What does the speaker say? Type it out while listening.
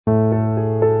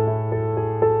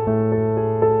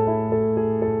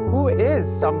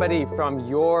somebody from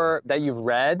that you've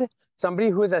read, somebody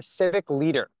who is a civic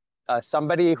leader,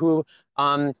 somebody who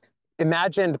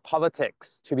imagined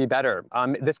politics to be better.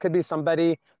 This could be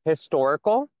somebody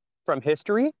historical from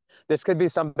history. This could be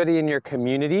somebody in your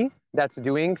community that's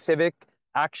doing civic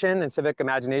action and civic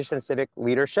imagination and civic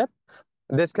leadership.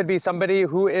 This could be somebody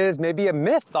who is maybe a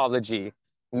mythology.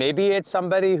 Maybe it's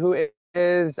somebody who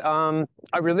is a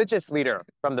religious leader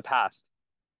from the past.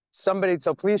 Somebody,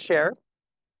 so please share.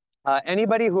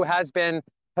 Anybody who has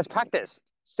practiced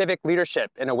civic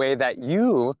leadership in a way that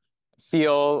you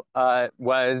feel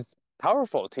was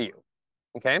powerful to you,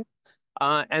 okay?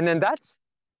 And then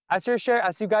as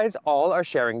you guys all are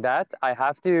sharing that, I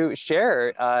have to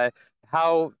share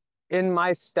how in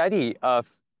my study of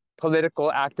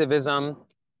political activism,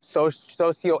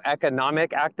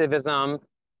 socioeconomic activism,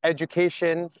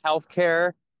 education,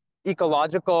 healthcare,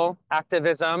 ecological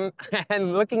activism,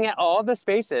 and looking at all the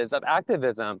spaces of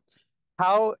activism,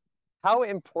 how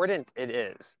important it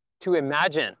is to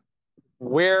imagine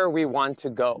where we want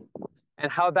to go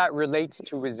and how that relates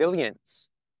to resilience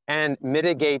and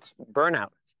mitigates burnout.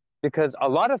 Because a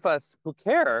lot of us who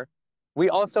care,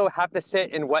 we also have to sit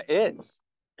in what is.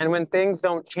 And when things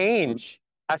don't change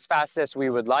as fast as we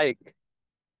would like,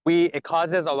 it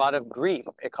causes a lot of grief.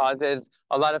 It causes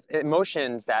a lot of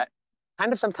emotions that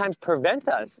kind of sometimes prevent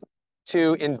us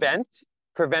to invent,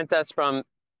 prevent us from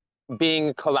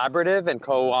being collaborative and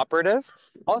cooperative,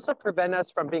 also prevent us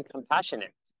from being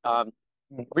compassionate.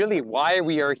 Really why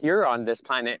we are here on this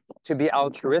planet, to be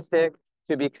altruistic,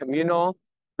 to be communal.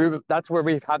 That's where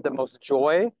we've had the most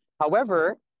joy.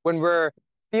 However, when we're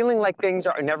feeling like things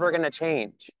are never going to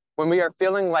change, when we are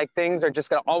feeling like things are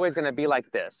just always going to be like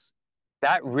this,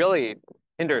 that really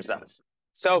hinders us.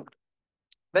 So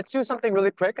let's do something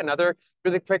really quick. Another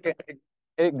really quick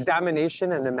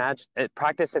examination and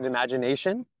practice of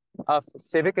imagination, of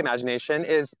civic imagination,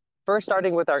 is first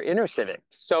starting with our inner civic.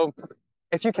 So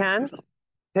if you can,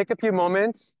 take a few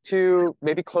moments to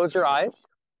maybe close your eyes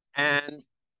and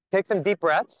take some deep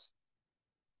breaths.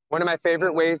 One of my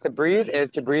favorite ways to breathe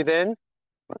is to breathe in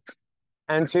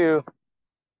and to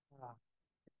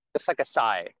just like a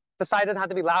sigh. The sigh doesn't have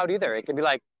to be loud either. It can be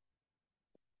like,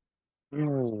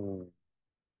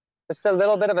 just a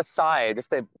little bit of a sigh, just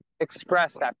to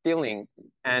express that feeling,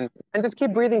 and just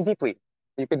keep breathing deeply.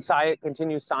 You can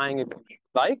continue sighing if you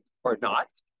like or not.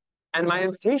 And my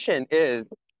invitation is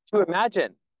to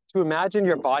imagine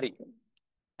your body,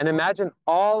 and imagine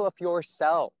all of your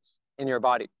cells in your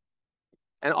body,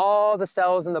 and all the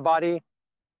cells in the body,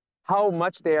 how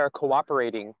much they are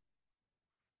cooperating.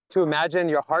 To imagine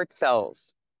your heart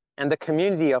cells and the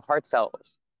community of heart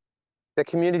cells, the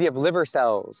community of liver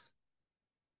cells,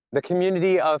 the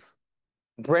community of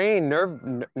brain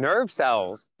nerve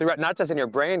cells, throughout, not just in your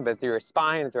brain, but through your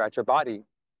spine and throughout your body.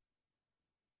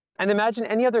 And imagine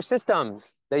any other systems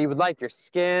that you would like, your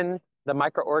skin, the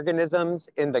microorganisms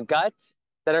in the gut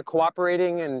that are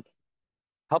cooperating and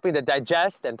helping to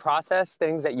digest and process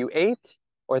things that you ate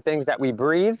or things that we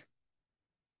breathe.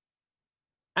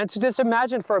 And to just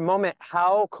imagine for a moment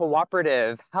how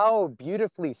cooperative, how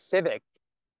beautifully civic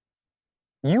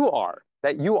you are,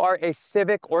 that you are a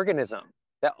civic organism,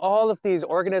 that all of these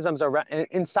organisms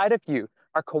inside of you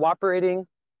are cooperating,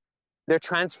 they're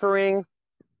transferring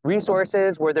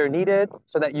resources where they're needed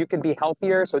so that you can be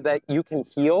healthier, so that you can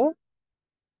heal.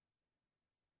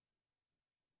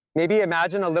 Maybe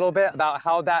imagine a little bit about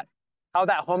how that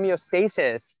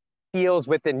homeostasis feels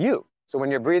within you. So when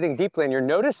you're breathing deeply and you're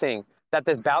noticing that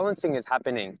this balancing is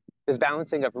happening, this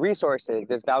balancing of resources,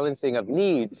 this balancing of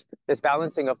needs, this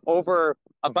balancing of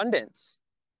overabundance,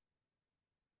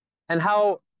 and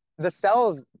how the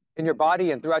cells in your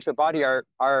body and throughout your body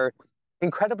are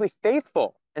incredibly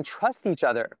faithful and trust each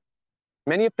other.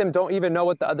 Many of them don't even know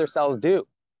what the other cells do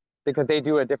because they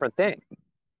do a different thing,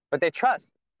 but they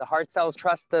trust. The heart cells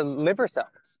trust the liver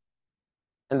cells,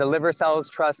 and the liver cells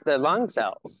trust the lung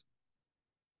cells.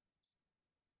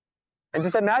 And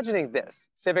just imagining this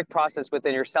civic process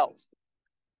within yourself.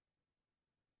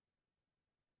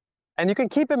 And you can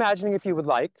keep imagining if you would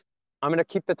like. I'm going to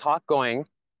keep the talk going.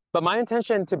 But my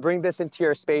intention to bring this into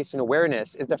your space and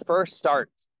awareness is to first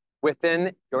start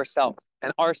within yourself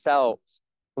and ourselves.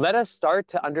 Let us start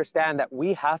to understand that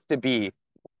we have to be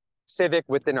civic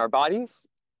within our bodies.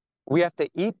 We have to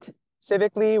eat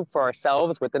civically for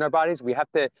ourselves within our bodies. We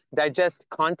have to digest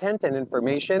content and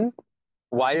information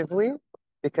wisely,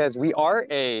 because we are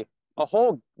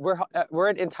we're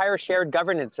an entire shared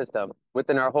governance system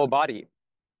within our whole body.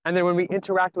 And then when we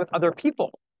interact with other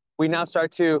people, we now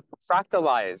start to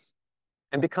fractalize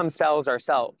and become cells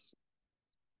ourselves.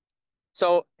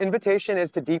 So invitation is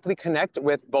to deeply connect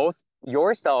with both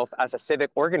yourself as a civic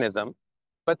organism,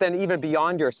 but then even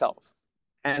beyond yourself.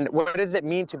 And what does it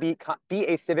mean to be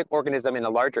a civic organism in a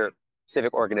larger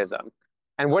civic organism?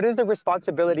 And what is the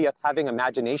responsibility of having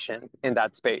imagination in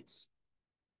that space?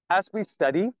 As we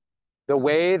study the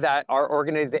way that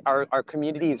our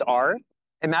communities are,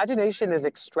 imagination is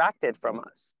extracted from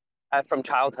us from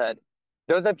childhood.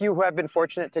 Those of you who have been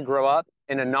fortunate to grow up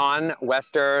in a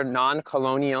non-Western,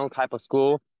 non-colonial type of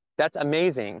school, that's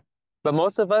amazing. But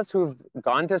most of us who've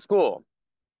gone to school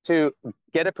to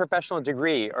get a professional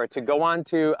degree or to go on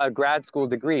to a grad school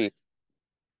degree,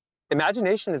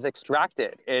 imagination is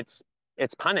extracted. It's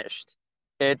punished.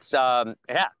 It's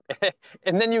yeah.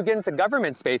 And then you get into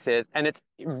government spaces and it's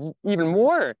even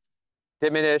more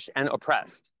diminished and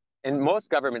oppressed. In most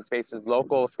government spaces,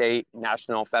 local, state,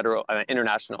 national, federal,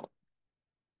 international.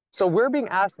 So we're being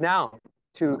asked now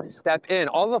to step in,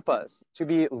 all of us, to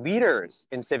be leaders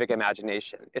in civic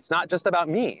imagination. It's not just about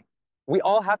me. We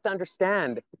all have to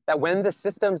understand that when the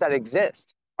systems that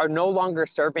exist are no longer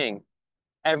serving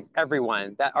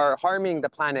everyone, that are harming the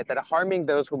planet, that are harming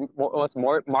those who are most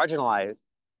more marginalized,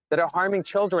 that are harming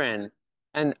children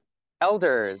and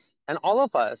elders and all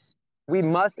of us, we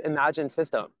must imagine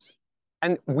systems.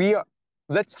 And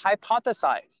let's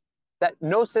hypothesize that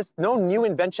no new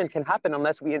invention can happen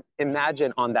unless we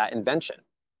imagine on that invention.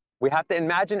 We have to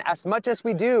imagine as much as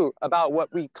we do about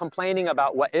what we complaining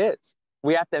about what is.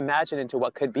 We have to imagine into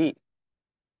what could be.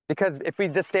 Because if we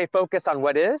just stay focused on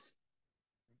what is,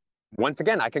 once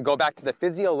again, I can go back to the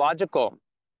physiological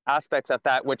aspects of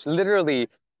that, which literally,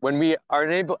 when we are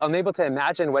unable to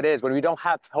imagine what is, when we don't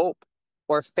have hope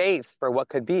or faith for what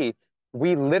could be,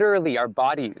 we literally, our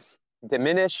bodies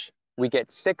diminish, we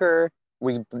get sicker,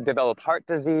 we develop heart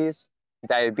disease,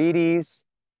 diabetes,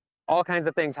 all kinds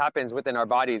of things happens within our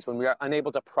bodies when we are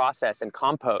unable to process and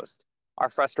compost our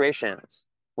frustrations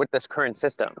with this current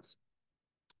systems.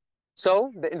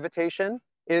 So the invitation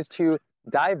is to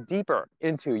dive deeper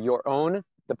into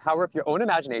the power of your own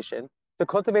imagination, to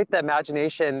cultivate the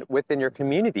imagination within your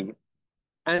community,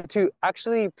 and to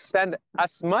actually spend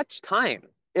as much time,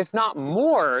 if not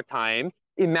more time,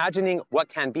 imagining what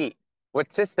can be,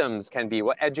 what systems can be,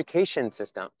 what education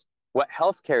systems, what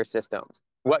healthcare systems,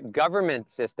 what government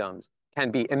systems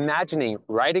can be, imagining,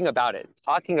 writing about it,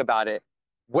 talking about it,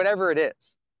 whatever it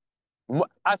is.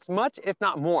 As much, if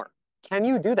not more. Can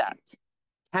you do that?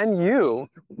 Can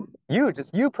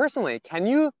just you personally, can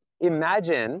you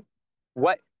imagine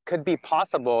what could be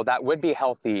possible that would be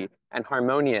healthy and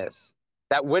harmonious,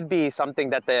 that would be something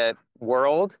that the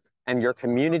world and your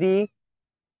community,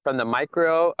 from the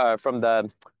micro, from the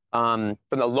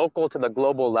local to the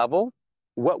global level,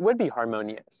 what would be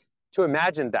harmonious? To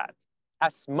imagine that,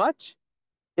 as much,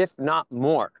 if not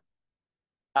more,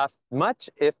 as much,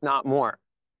 if not more.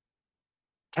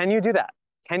 Can you do that?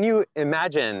 Can you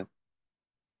imagine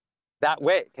that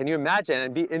way? Can you imagine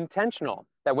and be intentional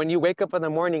that when you wake up in the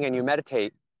morning and you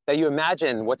meditate, that you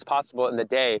imagine what's possible in the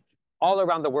day all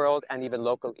around the world and even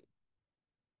locally?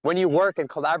 When you work and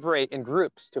collaborate in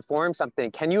groups to form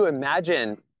something, can you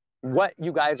imagine what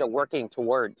you guys are working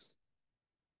towards?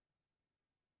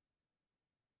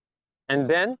 And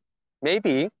then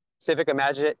maybe civic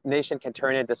imagination can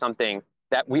turn into something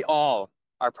that we all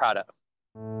are proud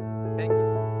of.